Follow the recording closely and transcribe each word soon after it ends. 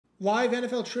Live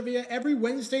NFL trivia every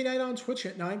Wednesday night on Twitch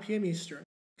at 9 p.m. Eastern.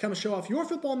 Come show off your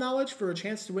football knowledge for a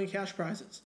chance to win cash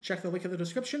prizes. Check the link in the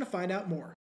description to find out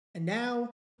more. And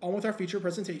now, on with our feature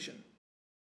presentation.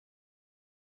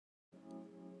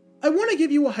 I want to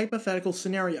give you a hypothetical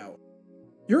scenario.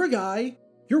 You're a guy,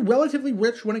 you're relatively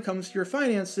rich when it comes to your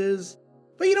finances,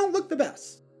 but you don't look the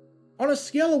best. On a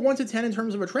scale of 1 to 10 in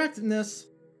terms of attractiveness,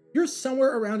 you're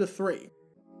somewhere around a 3.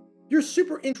 You're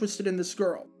super interested in this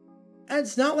girl, and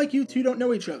it's not like you two don't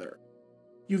know each other.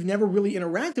 You've never really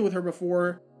interacted with her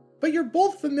before, but you're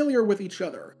both familiar with each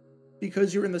other,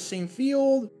 because you're in the same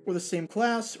field, or the same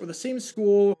class, or the same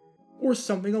school, or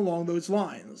something along those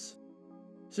lines.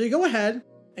 So you go ahead,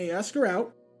 and you ask her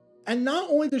out, and not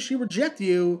only does she reject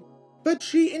you, but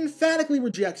she emphatically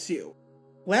rejects you,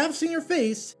 laughs in your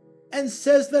face, and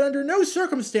says that under no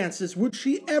circumstances would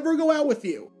she ever go out with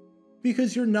you,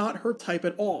 because you're not her type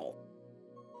at all.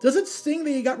 Does it sting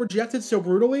that you got rejected so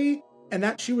brutally, and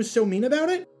that she was so mean about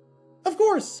it? Of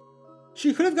course!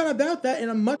 She could have gone about that in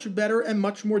a much better and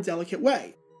much more delicate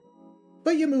way.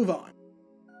 But you move on.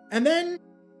 And then,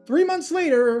 3 months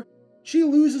later, she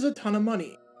loses a ton of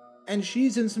money, and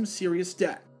she's in some serious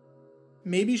debt.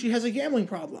 Maybe she has a gambling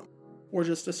problem, or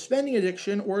just a spending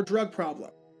addiction or a drug problem.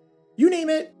 You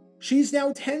name it, she's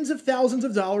now tens of thousands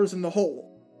of dollars in the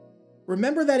hole.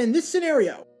 Remember that in this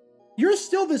scenario, you're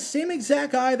still the same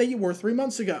exact guy that you were 3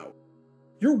 months ago.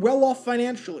 You're well off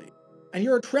financially, and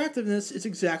your attractiveness is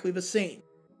exactly the same.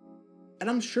 And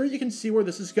I'm sure you can see where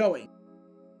this is going.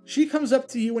 She comes up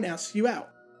to you and asks you out.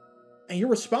 And your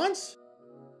response?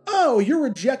 Oh, you're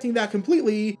rejecting that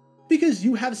completely because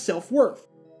you have self-worth.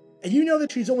 And you know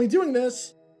that she's only doing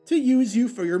this to use you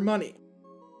for your money.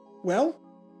 Well,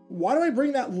 why do I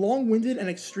bring that long-winded and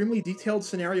extremely detailed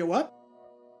scenario up?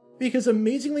 Because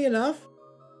amazingly enough,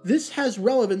 this has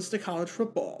relevance to college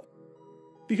football.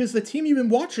 Because the team you've been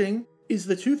watching is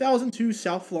the 2002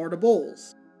 South Florida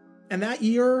Bulls. And that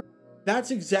year,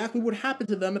 that's exactly what happened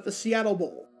to them at the Seattle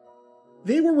Bowl.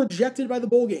 They were rejected by the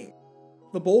bowl game.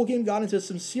 The bowl game got into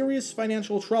some serious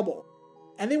financial trouble,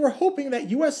 and they were hoping that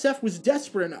USF was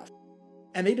desperate enough,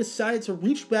 and they decided to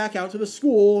reach back out to the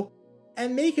school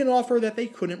and make an offer that they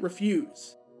couldn't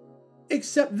refuse.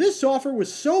 Except this offer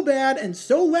was so bad and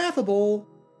so laughable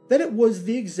that it was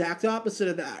the exact opposite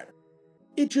of that.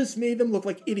 It just made them look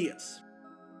like idiots.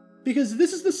 Because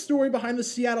this is the story behind the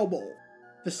Seattle Bowl,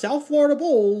 the South Florida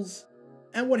Bulls,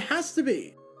 and what has to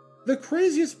be the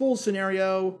craziest bowl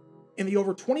scenario in the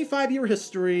over 25-year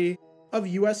history of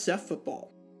USF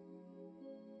football.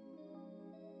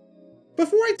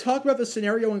 Before I talk about the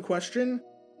scenario in question,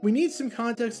 we need some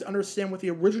context to understand what the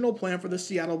original plan for the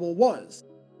Seattle Bowl was,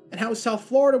 and how South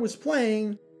Florida was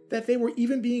playing that they were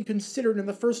even being considered in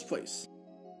the first place.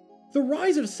 The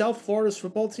rise of South Florida's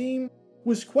football team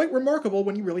was quite remarkable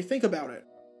when you really think about it.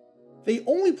 They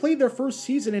only played their first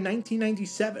season in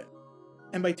 1997,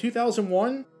 and by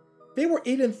 2001, they were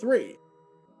 8-3.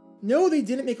 No, they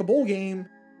didn't make a bowl game,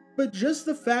 but just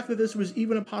the fact that this was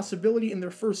even a possibility in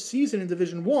their first season in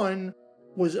Division I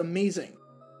was amazing.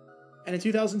 And in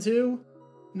 2002,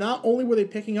 not only were they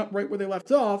picking up right where they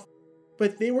left off,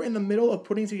 but they were in the middle of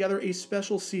putting together a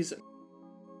special season.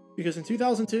 Because in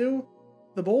 2002,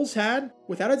 the Bulls had,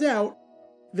 without a doubt,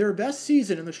 their best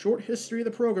season in the short history of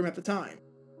the program at the time,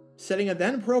 setting a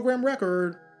then-program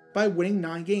record by winning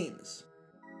 9 games.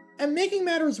 And making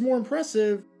matters more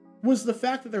impressive was the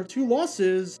fact that their 2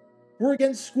 losses were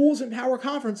against schools in power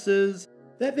conferences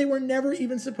that they were never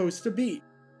even supposed to beat,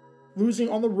 losing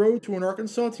on the road to an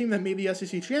Arkansas team that made the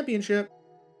SEC championship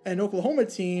and an Oklahoma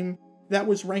team that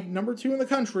was ranked number 2 in the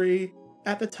country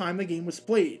at the time the game was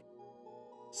played.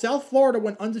 South Florida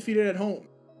went undefeated at home,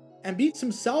 and beat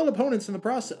some solid opponents in the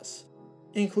process,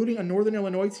 including a Northern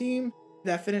Illinois team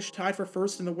that finished tied for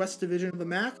first in the West Division of the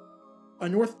MAC, a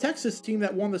North Texas team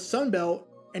that won the Sun Belt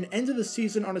and ended the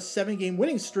season on a 7-game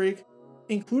winning streak,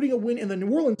 including a win in the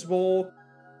New Orleans Bowl,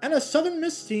 and a Southern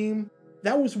Miss team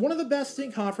that was one of the best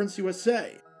in Conference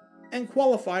USA, and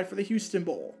qualified for the Houston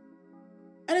Bowl.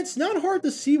 And it's not hard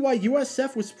to see why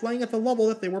USF was playing at the level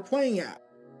that they were playing at,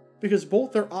 because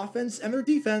both their offense and their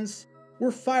defense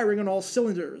were firing on all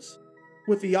cylinders,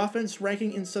 with the offense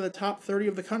ranking inside the top 30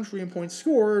 of the country in points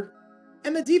scored,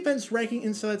 and the defense ranking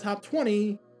inside the top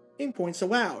 20 in points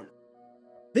allowed.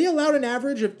 They allowed an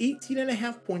average of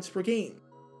 18.5 points per game,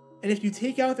 and if you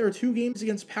take out their 2 games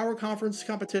against power conference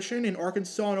competition in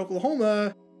Arkansas and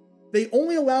Oklahoma, they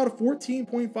only allowed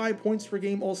 14.5 points per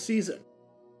game all season.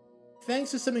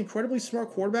 Thanks to some incredibly smart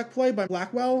quarterback play by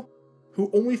Blackwell, who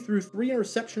only threw 3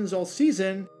 interceptions all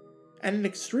season, and an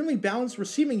extremely balanced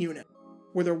receiving unit,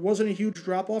 where there wasn't a huge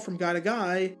drop-off from guy to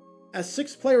guy, as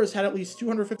 6 players had at least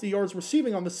 250 yards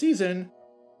receiving on the season,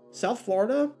 South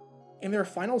Florida, in their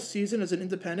final season as an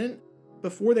independent,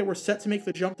 before they were set to make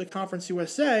the jump to Conference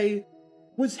USA,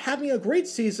 was having a great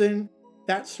season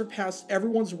that surpassed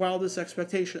everyone's wildest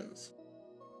expectations.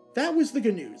 That was the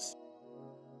good news.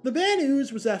 The bad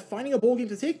news was that finding a bowl game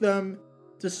to take them,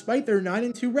 despite their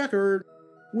 9-2 record,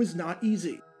 was not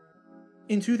easy.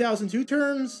 In 2002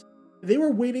 terms, they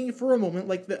were waiting for a moment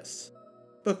like this,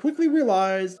 but quickly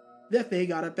realized that they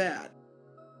got it bad.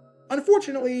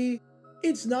 Unfortunately,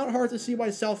 it's not hard to see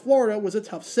why South Florida was a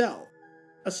tough sell,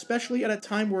 especially at a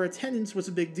time where attendance was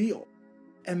a big deal,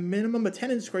 and minimum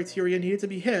attendance criteria needed to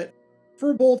be hit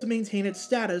for a bowl to maintain its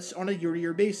status on a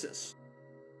year-to-year basis.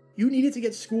 You needed to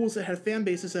get schools that had fan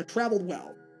bases that traveled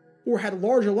well, or had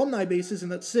large alumni bases in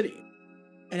that city.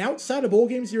 And outside of bowl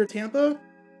games near Tampa,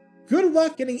 good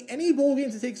luck getting any bowl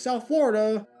game to take South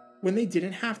Florida when they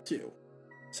didn't have to,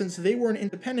 since they were an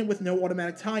independent with no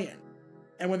automatic tie-in,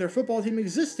 and when their football team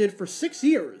existed for 6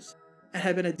 years and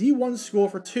had been a D1 school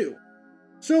for 2.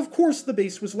 So of course the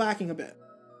base was lacking a bit.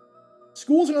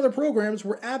 Schools and other programs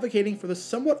were advocating for the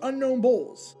somewhat unknown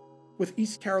bowls, with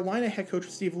East Carolina head coach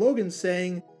Steve Logan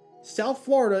saying, South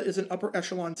Florida is an upper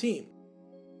echelon team.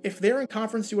 If they're in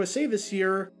Conference USA this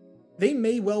year, they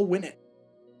may well win it.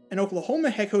 And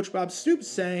Oklahoma head coach Bob Stoops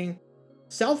saying,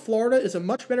 South Florida is a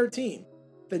much better team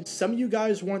than some of you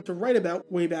guys wanted to write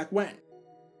about way back when.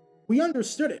 We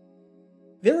understood it.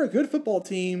 They're a good football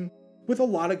team with a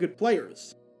lot of good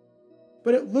players.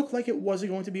 But it looked like it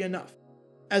wasn't going to be enough,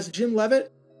 as Jim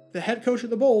Leavitt, the head coach of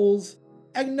the Bulls,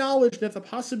 acknowledged that the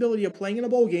possibility of playing in a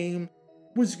bowl game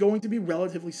was going to be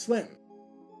relatively slim.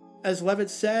 As Leavitt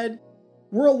said,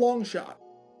 we're a long shot.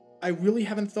 I really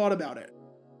haven't thought about it.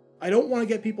 I don't want to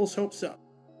get people's hopes up.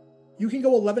 You can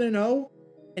go 11-0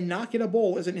 and not get a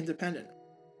bowl as an independent.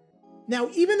 Now,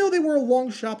 even though they were a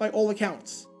long shot by all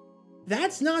accounts,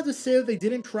 that's not to say that they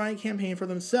didn't try and campaign for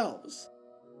themselves.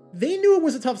 They knew it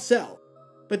was a tough sell,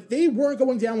 but they weren't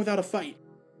going down without a fight.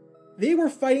 They were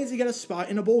fighting to get a spot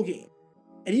in a bowl game,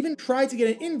 and even tried to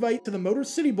get an invite to the Motor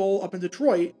City Bowl up in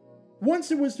Detroit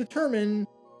once it was determined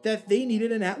that they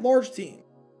needed an at-large team,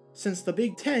 since the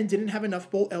Big Ten didn't have enough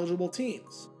bowl-eligible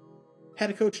teams.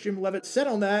 Head coach Jim Leavitt said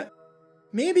on that,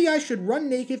 maybe I should run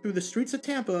naked through the streets of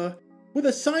Tampa with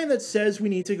a sign that says we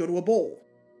need to go to a bowl.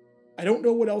 I don't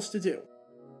know what else to do.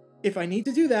 If I need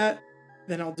to do that,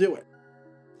 then I'll do it.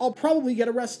 I'll probably get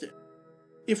arrested.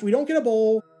 If we don't get a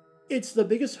bowl, it's the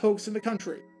biggest hoax in the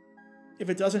country. If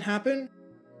it doesn't happen,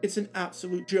 it's an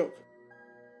absolute joke.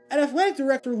 And athletic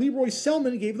director Leroy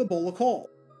Selman gave the bowl a call,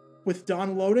 with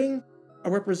Don Loading,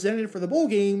 a representative for the bowl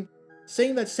game,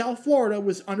 saying that South Florida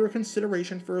was under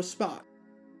consideration for a spot.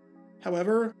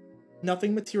 However,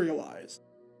 nothing materialized,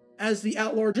 as the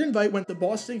at-large invite went to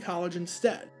Boston College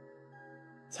instead.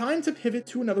 Time to pivot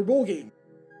to another bowl game,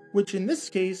 which in this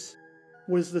case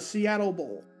was the Seattle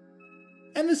Bowl.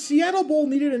 And the Seattle Bowl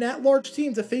needed an at-large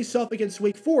team to face off against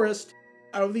Wake Forest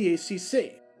out of the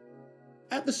ACC.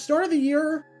 At the start of the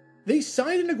year, they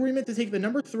signed an agreement to take the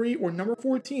number 3 or number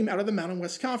 4 team out of the Mountain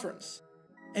West Conference,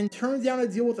 and turned down a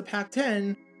deal with the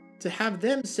Pac-10 to have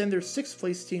them send their 6th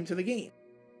place team to the game.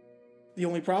 The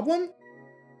only problem?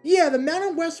 Yeah, the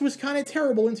Mountain West was kinda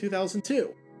terrible in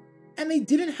 2002, and they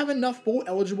didn't have enough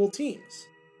bowl-eligible teams,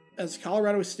 as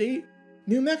Colorado State,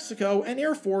 New Mexico, and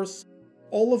Air Force,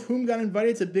 all of whom got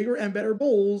invited to bigger and better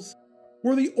bowls,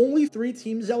 were the only 3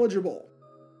 teams eligible.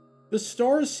 The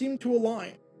stars seemed to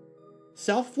align.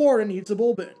 South Florida needs a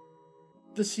bowl bid.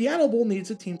 The Seattle Bowl needs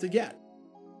a team to get.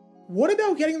 What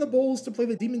about getting the Bulls to play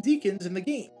the Demon Deacons in the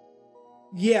game?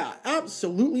 Yeah,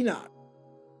 absolutely not.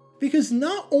 Because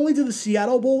not only did the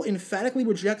Seattle Bowl emphatically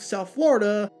reject South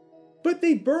Florida, but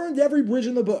they burned every bridge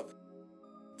in the book.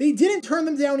 They didn't turn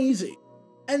them down easy,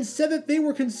 and said that they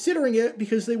were considering it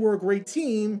because they were a great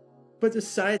team, but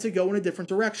decided to go in a different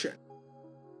direction.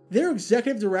 Their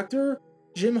executive director,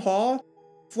 Jim Haw,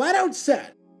 flat out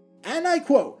said, and I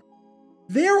quote,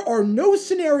 "There are no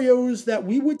scenarios that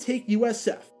we would take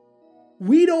USF.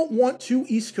 We don't want 2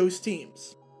 East Coast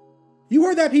teams." You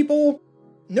heard that, people?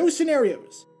 No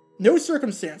scenarios, no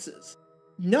circumstances.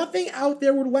 Nothing out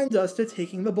there would lend us to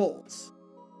taking the Bulls.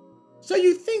 So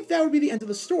you think that would be the end of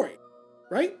the story,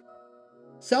 right?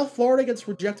 South Florida gets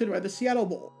rejected by the Seattle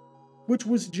Bowl, which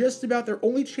was just about their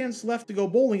only chance left to go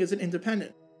bowling as an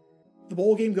independent. The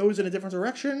bowl game goes in a different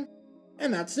direction,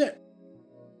 and that's it.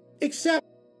 Except,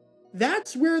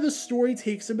 that's where the story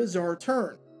takes a bizarre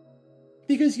turn.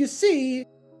 Because you see,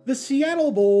 the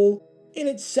Seattle Bowl, in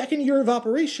its 2nd year of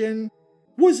operation,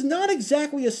 was not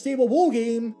exactly a stable bowl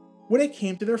game when it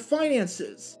came to their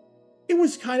finances. It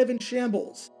was kind of in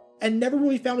shambles, and never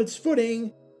really found its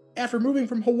footing after moving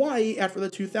from Hawaii after the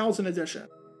 2000 edition.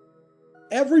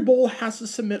 Every bowl has to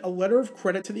submit a letter of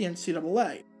credit to the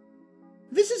NCAA.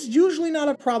 This is usually not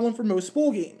a problem for most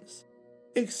bowl games,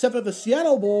 except that the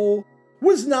Seattle Bowl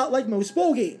was not like most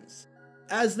bowl games,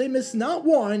 as they missed not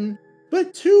one,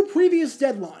 but 2 previous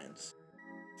deadlines.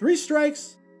 3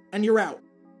 strikes, and you're out.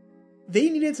 They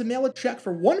needed to mail a check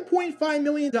for $1.5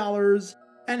 million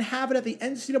and have it at the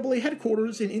NCAA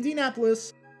headquarters in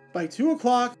Indianapolis by 2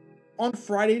 o'clock on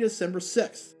Friday, December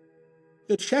 6th.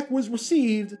 The check was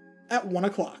received at 1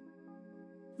 o'clock.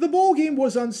 The bowl game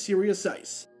was on serious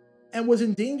ice, and was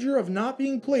in danger of not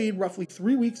being played roughly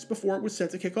 3 weeks before it was set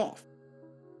to kick off.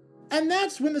 And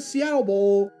that's when the Seattle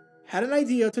Bowl had an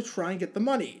idea to try and get the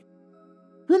money.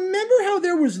 Remember how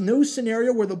there was no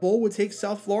scenario where the bowl would take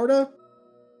South Florida?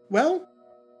 Well,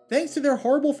 thanks to their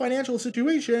horrible financial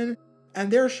situation and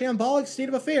their shambolic state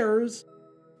of affairs,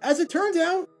 as it turned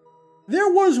out, there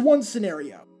was one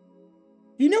scenario.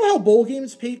 You know how bowl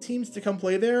games pay teams to come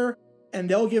play there, and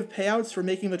they'll give payouts for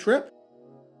making the trip?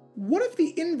 What if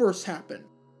the inverse happened,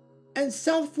 and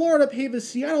South Florida paid the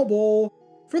Seattle Bowl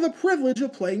for the privilege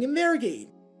of playing in their game?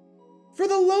 For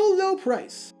the low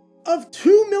price of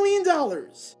 $2 million,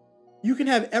 you can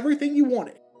have everything you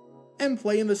wanted and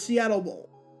play in the Seattle Bowl.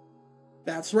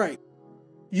 That's right.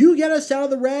 You get us out of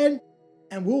the red,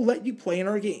 and we'll let you play in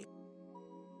our game.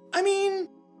 I mean,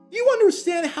 you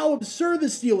understand how absurd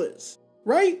this deal is,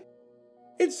 right?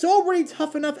 It's already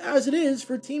tough enough as it is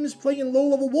for teams playing in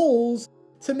low-level bowls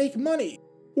to make money,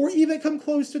 or even come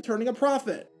close to turning a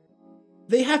profit.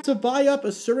 They have to buy up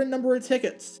a certain number of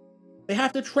tickets. They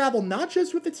have to travel not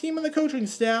just with the team and the coaching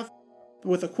staff, but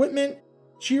with equipment,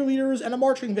 cheerleaders, and a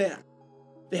marching band.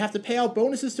 They have to pay out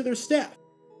bonuses to their staff.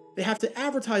 They have to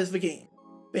advertise the game.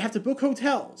 They have to book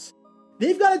hotels.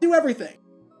 They've got to do everything.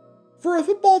 For a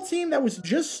football team that was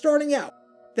just starting out,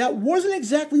 that wasn't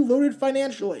exactly loaded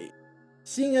financially,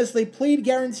 seeing as they played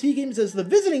guarantee games as the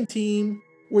visiting team,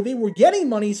 where they were getting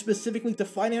money specifically to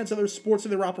finance other sports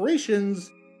in their operations,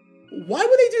 why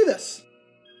would they do this?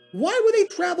 Why would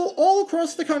they travel all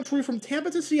across the country from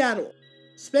Tampa to Seattle,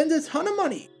 spend a ton of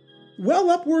money, well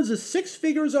upwards of 6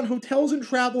 figures on hotels and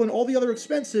travel and all the other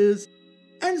expenses,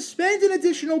 and spend an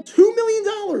additional $2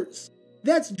 million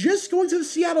that's just going to the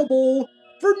Seattle Bowl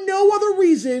for no other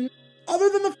reason other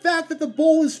than the fact that the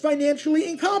bowl is financially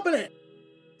incompetent?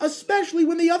 Especially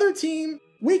when the other team,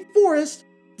 Wake Forest,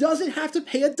 doesn't have to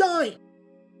pay a dime.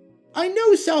 I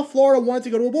know South Florida wanted to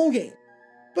go to a bowl game,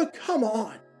 but come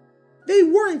on. They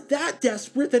weren't that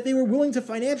desperate that they were willing to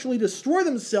financially destroy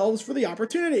themselves for the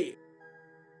opportunity.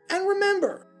 And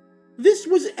remember, this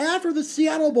was after the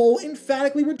Seattle Bowl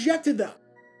emphatically rejected them,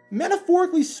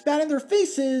 metaphorically spat in their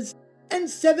faces, and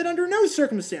said that under no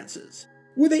circumstances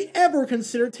would they ever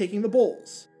consider taking the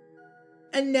bowls.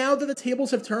 And now that the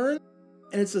tables have turned,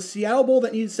 and it's the Seattle Bowl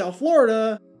that needs South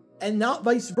Florida, and not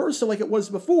vice versa like it was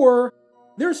before,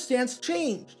 their stance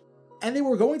changed, and they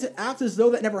were going to act as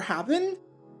though that never happened,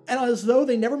 and as though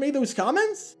they never made those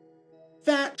comments?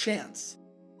 Fat chance.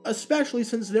 Especially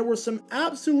since there were some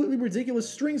absolutely ridiculous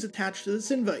strings attached to this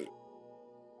invite.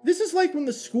 This is like when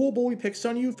the school bully picks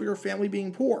on you for your family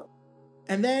being poor,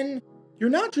 and then you're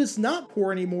not just not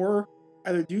poor anymore,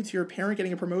 either due to your parent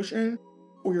getting a promotion,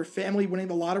 or your family winning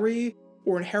the lottery,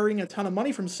 or inheriting a ton of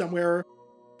money from somewhere,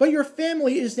 but your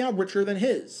family is now richer than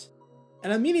his.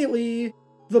 And immediately,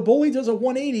 the bully does a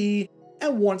 180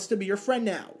 and wants to be your friend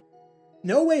now.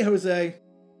 No way, Jose.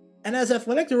 And as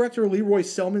athletic director Leroy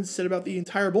Selman said about the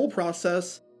entire bowl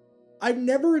process, I've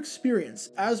never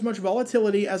experienced as much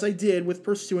volatility as I did with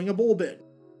pursuing a bowl bid.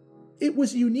 It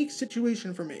was a unique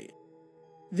situation for me.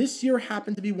 This year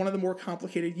happened to be one of the more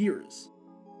complicated years.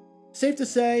 Safe to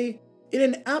say, in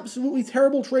an absolutely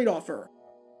terrible trade offer,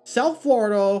 South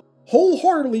Florida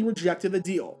wholeheartedly rejected the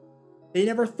deal. They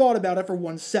never thought about it for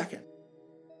 1 second.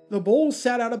 The bowl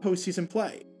sat out of postseason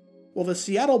play, while the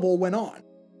Seattle Bowl went on,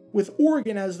 with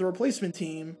Oregon as the replacement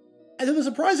team, and to the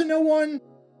surprise of no one,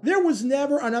 there was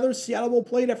never another Seattle Bowl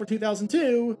played after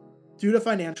 2002 due to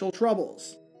financial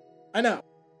troubles. I know,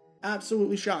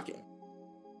 absolutely shocking.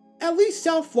 At least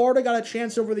South Florida got a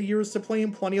chance over the years to play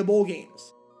in plenty of bowl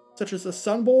games, such as the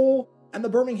Sun Bowl and the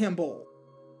Birmingham Bowl,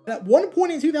 and at one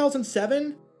point in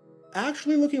 2007,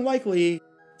 actually looking likely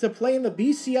to play in the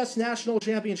BCS National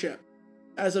Championship,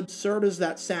 as absurd as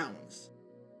that sounds.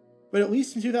 But at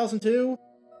least in 2002,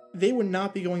 they would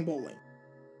not be going bowling.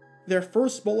 Their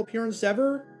first bowl appearance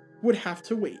ever would have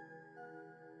to wait.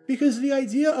 Because the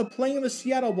idea of playing in the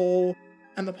Seattle Bowl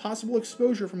and the possible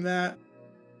exposure from that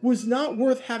was not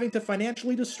worth having to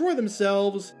financially destroy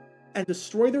themselves and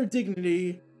destroy their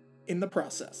dignity in the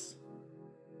process.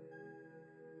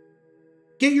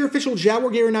 Get your official Jaguar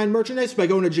Gear 9 merchandise by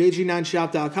going to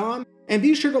jg9shop.com, and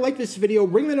be sure to like this video,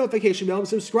 ring the notification bell, and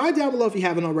subscribe down below if you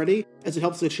haven't already, as it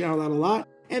helps the channel out a lot.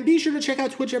 And be sure to check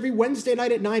out Twitch every Wednesday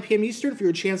night at 9 p.m. Eastern for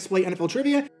your chance to play NFL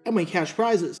Trivia and win cash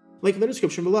prizes. Link in the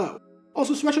description below.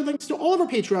 Also, special thanks to all of our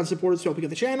Patreon supporters for helping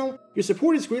out the channel. Your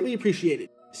support is greatly appreciated.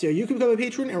 So you can become a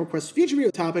patron and request future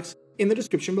video topics in the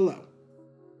description below.